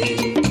dengue,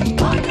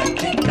 olha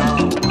que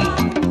calma.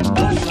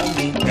 Oxum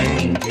me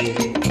entende,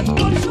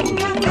 Oxum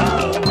me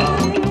acalma.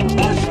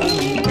 Oxum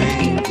me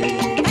entende,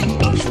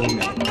 Oxum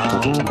me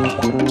acalma.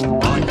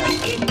 Olha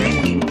que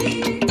dengue,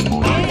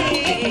 olha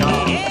que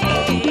calma.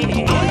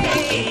 Olha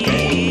que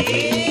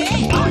dengue,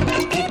 olha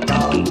que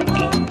calma.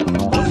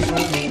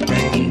 Oxum me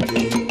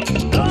entende,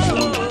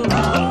 Oxum me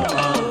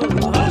acalma.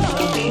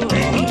 Oxum me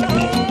entende,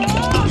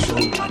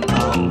 Oxum me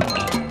acalma.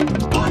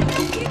 Olha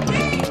que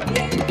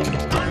dengue.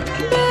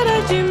 Beira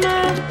de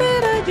mar,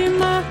 beira de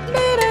mar,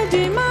 beira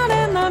de mar é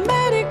na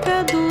América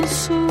do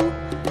Sul.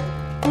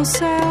 Um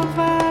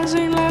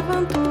selvagem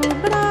levanta o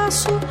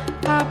braço,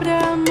 abre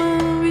a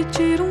mão e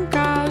tira um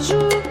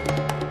caju.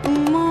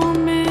 Um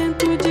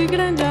momento de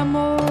grande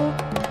amor,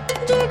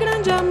 de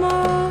grande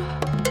amor.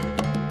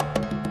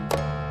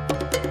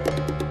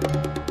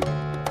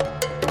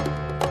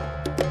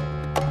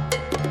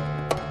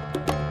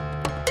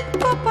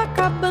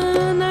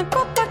 Copacabana,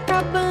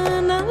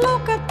 Copacabana,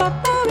 louca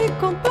total e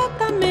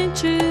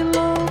completamente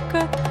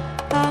louca.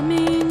 A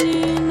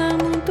menina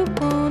muito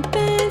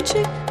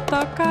contente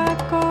toca a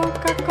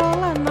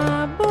Coca-Cola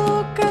na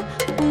boca.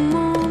 Um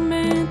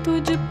momento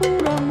de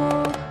puro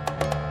amor,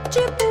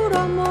 de puro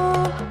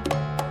amor.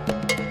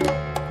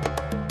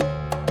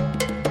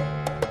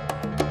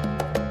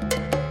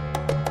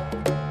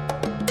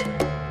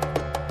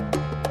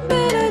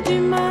 Beira de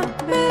mar,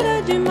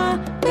 beira de mar,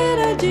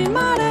 beira de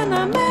mar é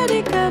na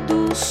América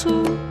do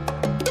Sul.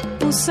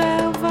 Um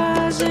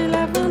selvagem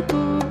levanta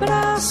o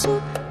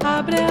braço,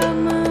 abre a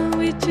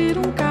mão e tira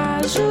um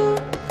caju.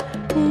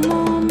 Um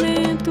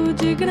momento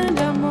de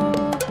grande amor,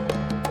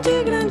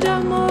 de grande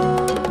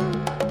amor.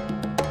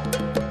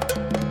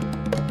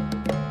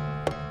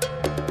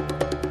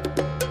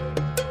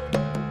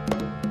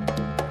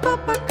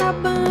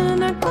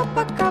 Copacabana,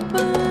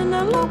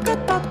 Copacabana, louca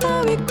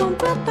total e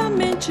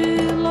completamente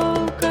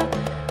louca.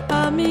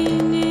 A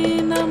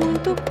menina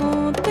muito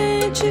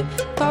contente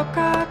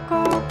toca a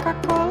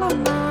Coca-Cola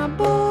na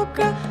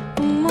boca.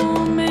 Um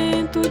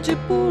momento de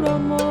puro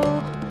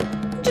amor,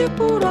 de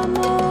puro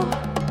amor.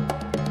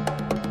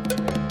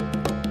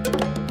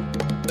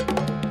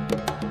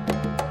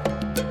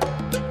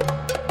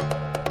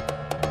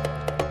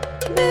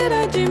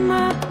 Beira de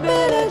mar,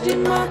 beira de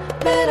mar,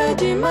 beira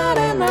de mar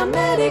é na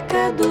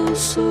América do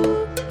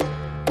Sul.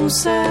 Um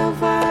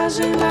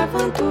selvagem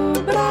levanta o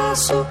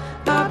braço,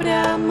 abre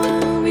a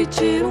mão e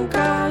tira um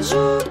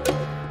caju.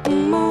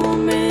 Um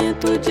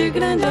momento de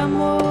grande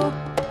amor,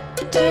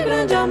 de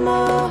grande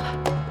amor.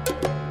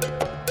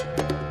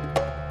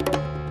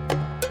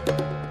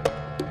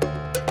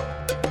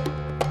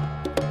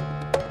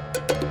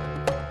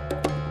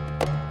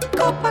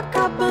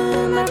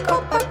 Copacabana,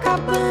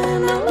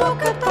 Copacabana,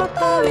 louca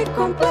total e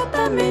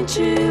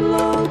completamente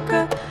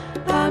louca.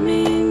 A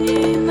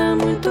menina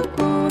muito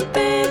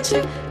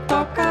contente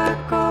toca a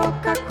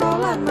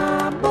Coca-Cola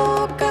na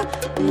boca.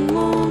 Um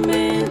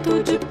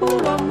momento de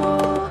puro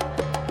amor,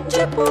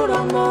 de puro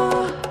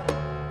amor.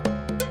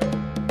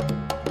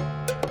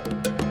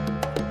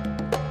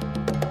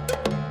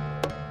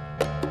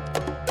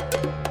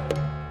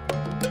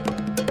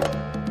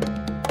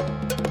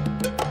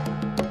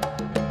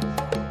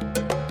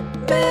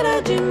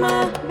 Beira de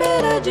mar,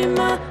 beira de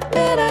mar,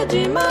 beira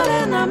de mar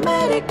é na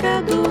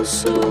América do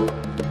Sul.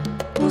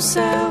 Um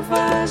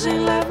selvagem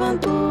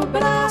levanta o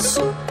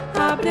braço,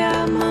 abre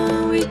a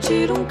mão e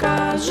tira um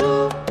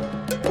caju.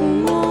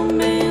 Um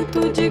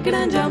momento de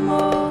grande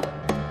amor,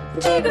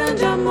 de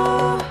grande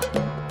amor.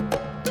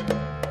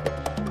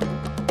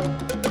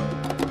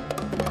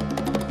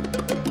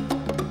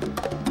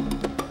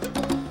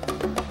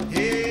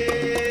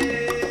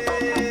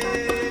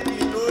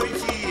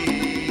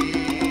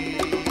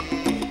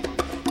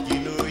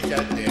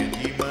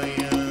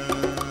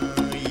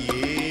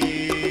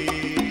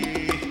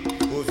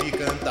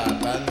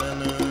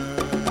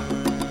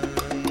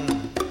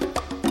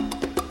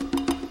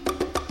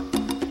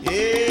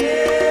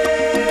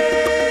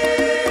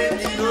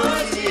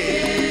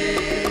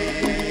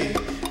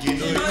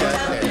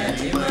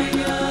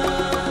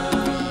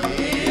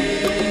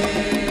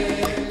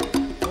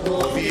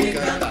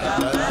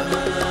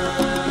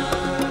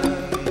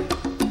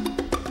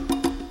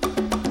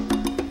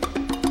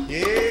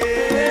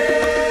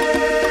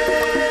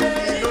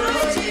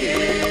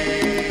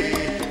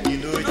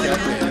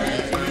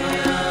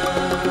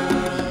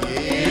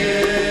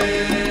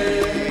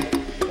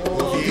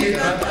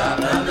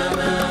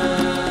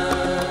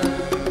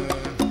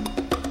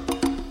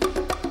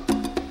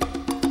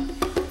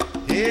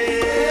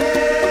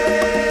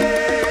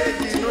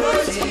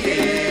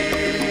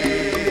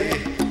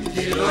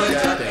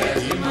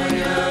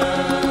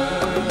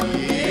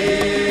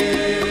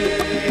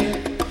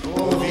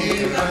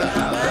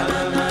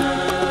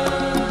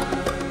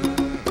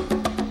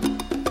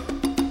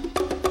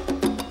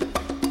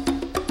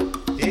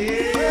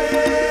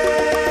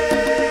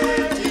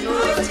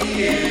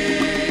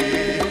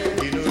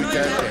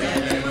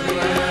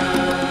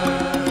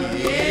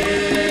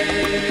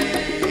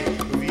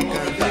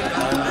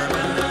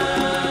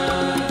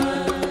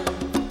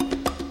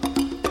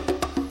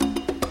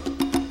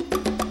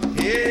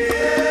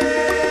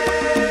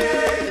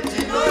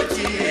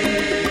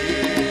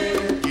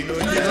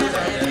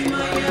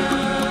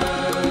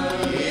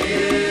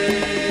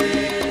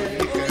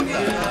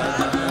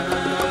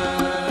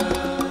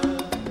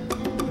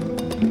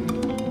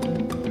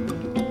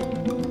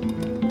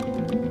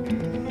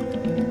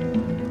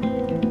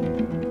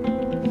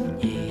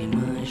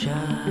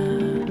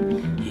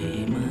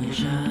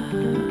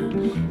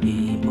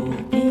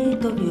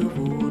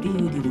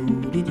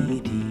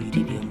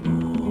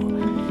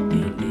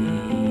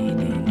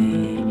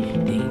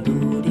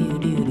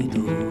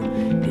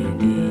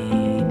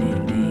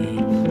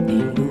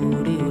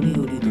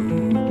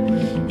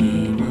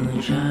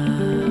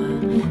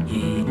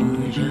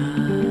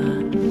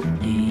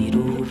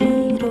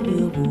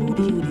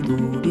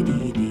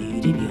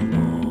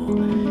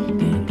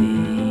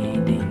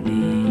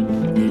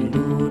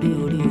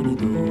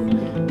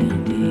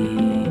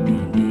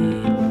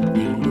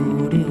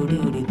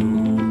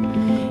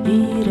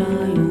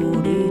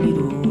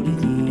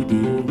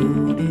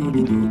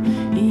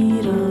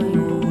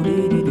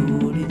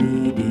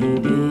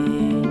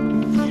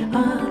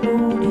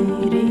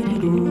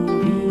 do